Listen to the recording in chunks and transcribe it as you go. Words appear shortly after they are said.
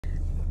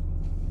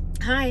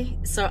Hi.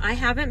 So I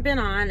haven't been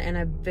on in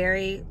a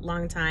very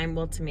long time.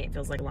 Well, to me, it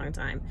feels like a long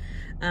time.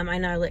 I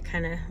know I look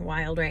kind of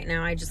wild right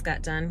now. I just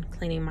got done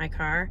cleaning my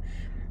car.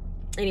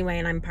 Anyway,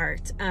 and I'm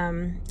parked.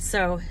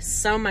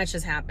 So much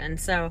has happened.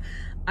 So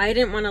I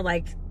didn't want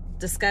to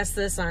discuss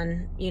this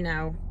on,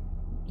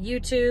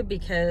 YouTube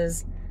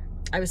because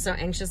I was so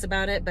anxious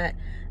about it. But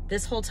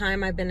this whole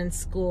time I've been in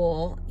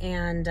school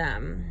and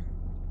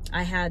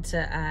I had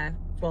to,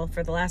 well,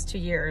 for the last 2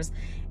 years.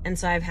 And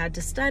so I've had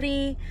to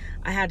study.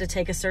 I had to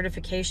take a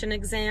certification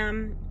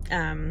exam,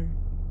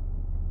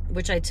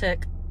 which I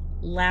took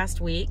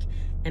last week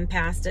and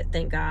passed it,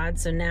 thank God.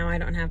 So now I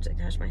don't have to,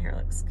 gosh, my hair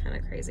looks kind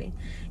of crazy.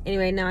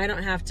 Anyway, now I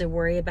don't have to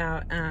worry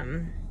about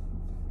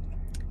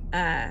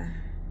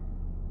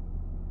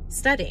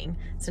studying.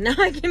 So now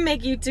I can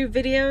make YouTube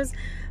videos,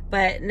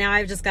 but now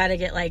I've just got to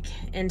get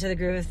into the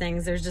groove of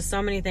things. There's just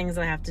so many things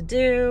I have to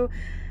do.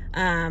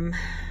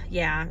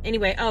 Yeah,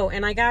 anyway, oh,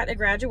 and I got a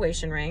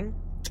graduation ring.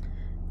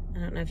 I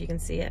don't know if you can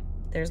see it.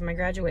 There's my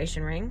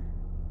graduation ring.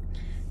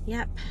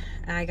 Yep,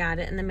 I got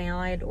it in the mail.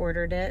 I had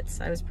ordered it,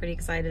 so I was pretty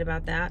excited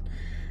about that.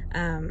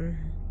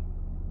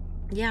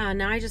 Yeah,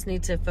 now I just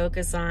need to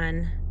focus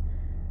on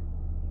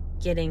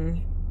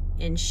getting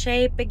in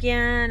shape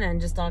again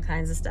and just all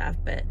kinds of stuff,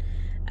 but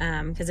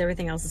because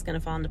everything else is going to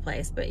fall into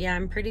place. But yeah,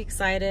 I'm pretty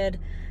excited.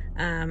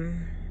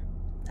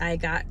 I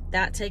got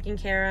that taken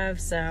care of,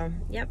 so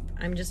yep,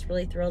 I'm just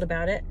really thrilled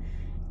about it.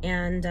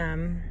 And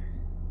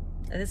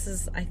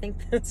I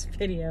think this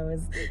video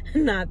is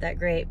not that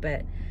great,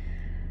 but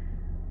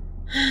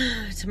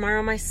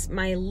tomorrow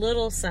my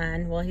little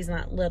son, well, he's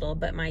not little,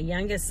 but my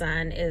youngest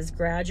son is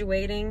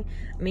graduating.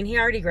 I mean, he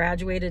already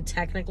graduated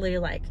technically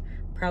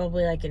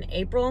probably in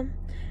April,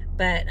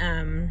 but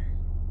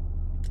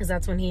because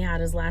that's when he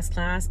had his last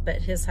class.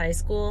 But his high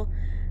school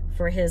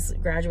for his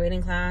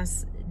graduating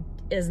class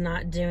is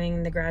not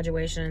doing the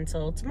graduation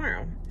until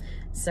tomorrow.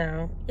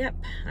 So yep,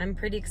 I'm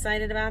pretty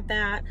excited about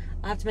that.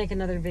 I'll have to make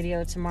another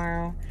video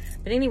tomorrow.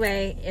 But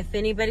anyway, if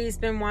anybody's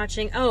been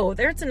watching, oh,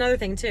 there's another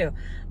thing too.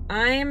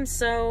 I am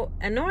so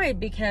annoyed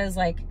because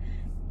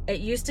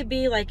it used to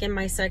be in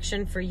my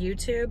section for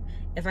YouTube,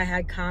 if I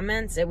had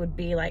comments, it would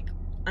be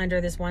under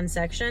this one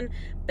section.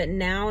 But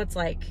now it's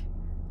I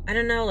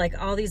don't know,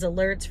 all these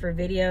alerts for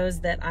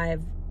videos that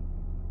I've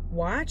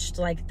watched,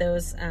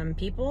 those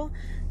people.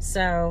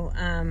 So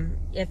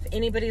if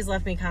anybody's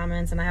left me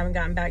comments and I haven't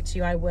gotten back to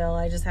you, I will.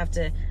 I just have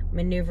to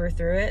maneuver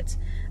through it.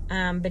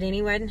 But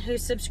anyone who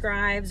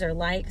subscribes or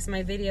likes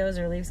my videos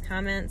or leaves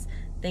comments,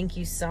 thank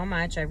you so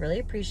much. I really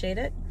appreciate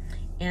it.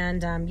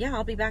 And yeah,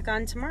 I'll be back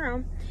on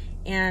tomorrow.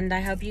 And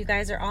I hope you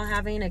guys are all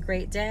having a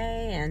great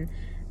day, and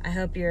I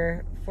hope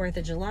your 4th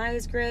of July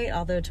is great,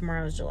 although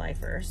tomorrow is July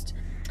 1st.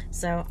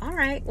 So all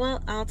right,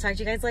 well, I'll talk to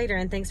you guys later,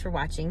 and thanks for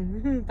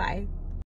watching. Bye.